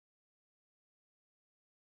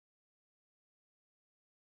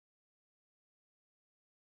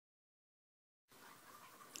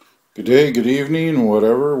Good day, good evening,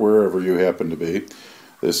 whatever, wherever you happen to be.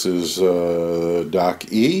 This is Doc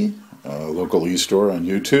E, local e-store on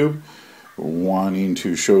YouTube, wanting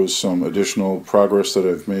to show some additional progress that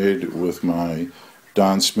I've made with my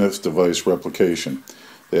Don Smith device replication.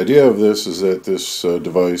 The idea of this is that this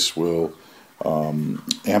device will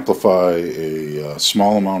amplify a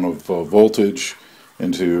small amount of voltage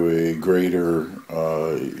into a greater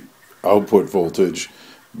output voltage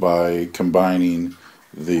by combining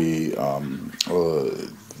the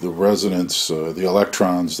resonance, the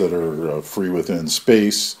electrons that are free within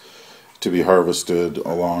space to be harvested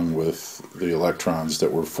along with the electrons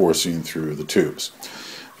that we're forcing through the tubes.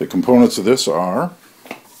 The components of this are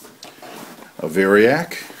a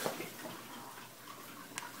variac,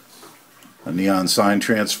 a neon sign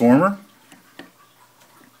transformer,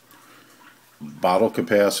 bottle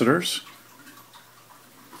capacitors,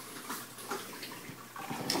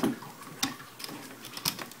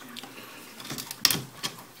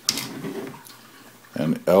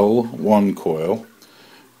 an L1 coil.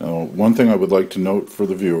 Now, one thing I would like to note for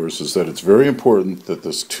the viewers is that it's very important that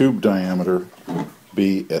this tube diameter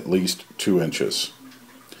be at least 2 inches.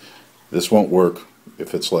 This won't work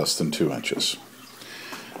if it's less than 2 inches.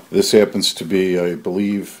 This happens to be, I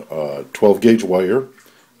believe, 12 gauge wire.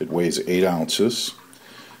 It weighs 8 ounces.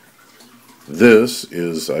 This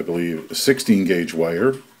is, I believe, 16 gauge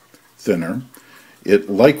wire, thinner. It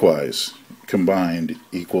likewise combined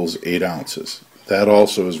equals 8 ounces. That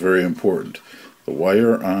also is very important. The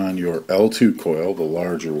wire on your L2 coil, the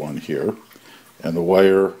larger one here, and the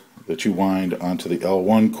wire that you wind onto the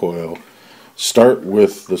L1 coil start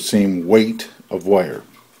with the same weight of wire.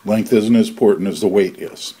 Length isn't as important as the weight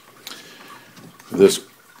is. This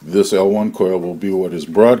L1 coil will be what is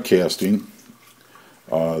broadcasting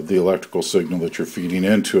the electrical signal that you're feeding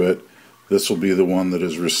into it. This will be the one that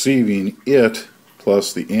is receiving it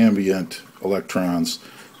plus the ambient electrons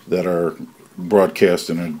that are broadcast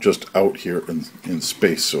and are just out here in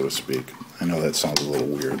space, so to speak. I know that sounds a little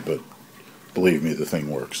weird, but believe me, the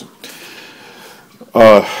thing works.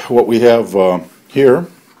 What we have here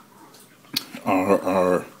are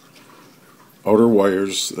our outer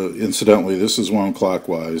wires. Incidentally, this is wound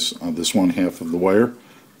clockwise. This one half of the wire.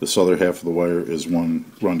 This other half of the wire is run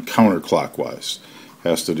counterclockwise.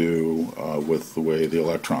 Has to do with the way the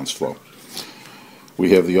electrons flow.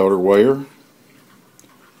 We have the outer wire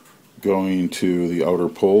going to the outer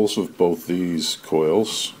poles of both these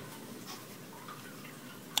coils,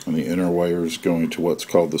 and the inner wires going to what's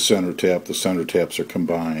called the center tap. The center taps are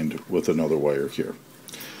combined with another wire here.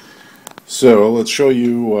 So let's show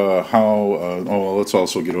you let's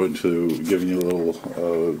also get into giving you a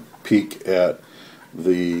little peek at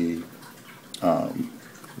the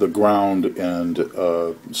ground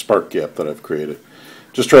and spark gap that I've created.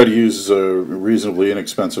 Just try to use reasonably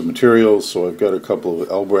inexpensive materials, so I've got a couple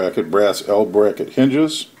of brass L bracket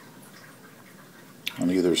hinges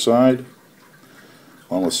on either side,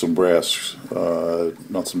 along with some brass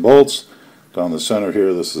nuts and bolts. Down the center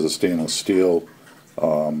here, this is a stainless steel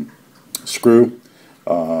screw.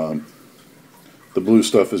 The blue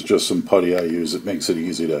stuff is just some putty I use. It makes it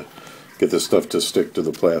easy to get this stuff to stick to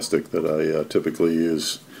the plastic that I typically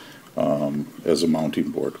use as a mounting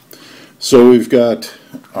board. So we've got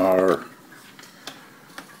our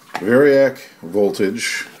variac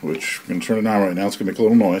voltage, which I'm going to turn it on right now. It's going to make a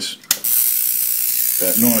little noise.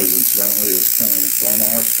 That noise, incidentally, is coming from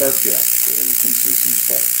our spark gap, so you can see some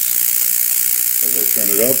sparks. As I turn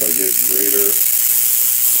it up, I get greater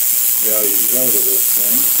values out of this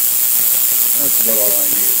thing. That's about all I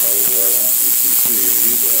need. However, I want you to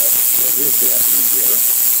see that what is happening here.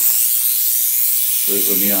 There's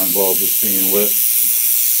a neon bulb that's being lit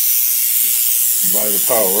by the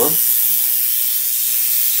power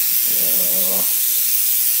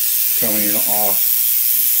coming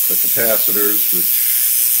off the capacitors, which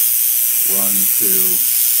run to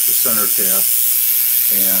the center taps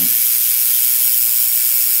and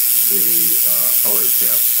the outer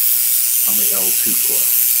taps on the L2 coil.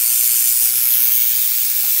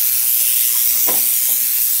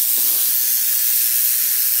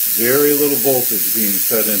 Very little voltage being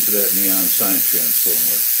fed into that neon sign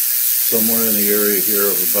transformer. Somewhere in the area here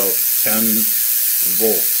of about 10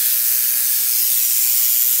 volts.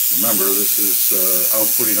 Remember, this is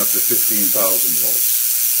outputting up to 15,000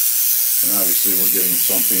 volts. And obviously we're getting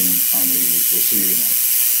something on the receiving end.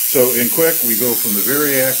 So in quick, we go from the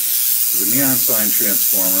variac to the neon sign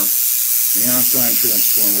transformer. Neon sign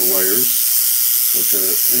transformer wires, which are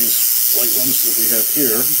these white ones that we have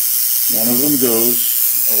here. One of them goes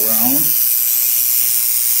around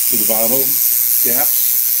to the bottle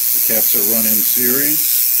caps. The caps are run in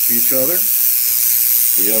series to each other.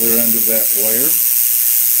 The other end of that wire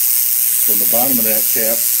from the bottom of that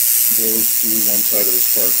cap goes to one side of the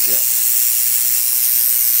spark gap.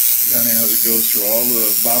 Then as it goes through all the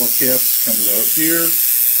bottle caps, comes out here,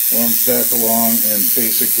 runs back along, and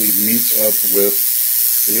basically meets up with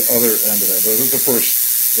the other end of that. This is the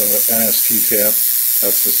first NST tap.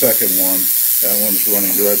 That's the second one. That one's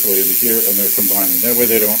running directly into here, and they're combining. That way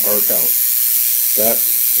they don't arc out. That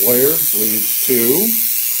wire leads to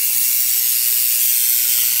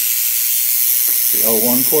the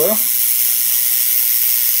L1 coil.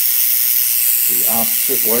 The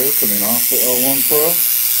opposite wire coming off the L1 coil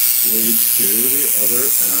leads to the other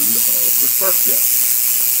end of the spark gap.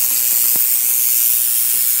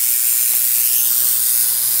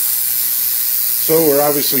 So we're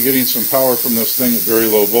obviously getting some power from this thing at very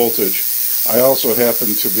low voltage. I also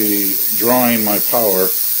happen to be drawing my power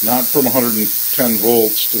not from 110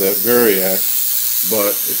 volts to that variac, but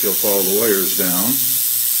if you'll follow the wires down,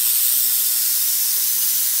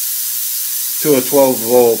 to a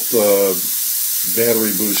 12-volt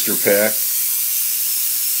battery booster pack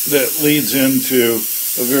that leads into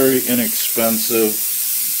a very inexpensive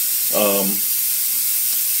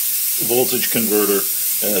voltage converter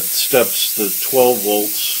that steps the 12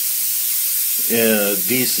 volts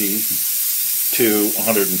DC to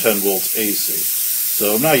 110 volts AC.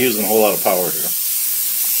 So I'm not using a whole lot of power here,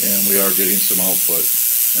 and we are getting some output.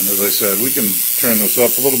 And as I said, we can turn this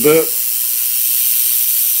up a little bit.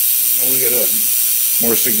 We get a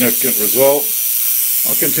more significant result.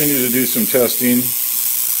 I'll continue to do some testing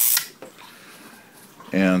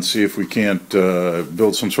and see if we can't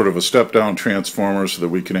build some sort of a step-down transformer so that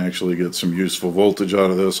we can actually get some useful voltage out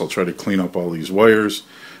of this. I'll try to clean up all these wires,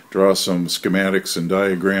 draw some schematics and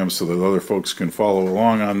diagrams so that other folks can follow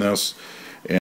along on this.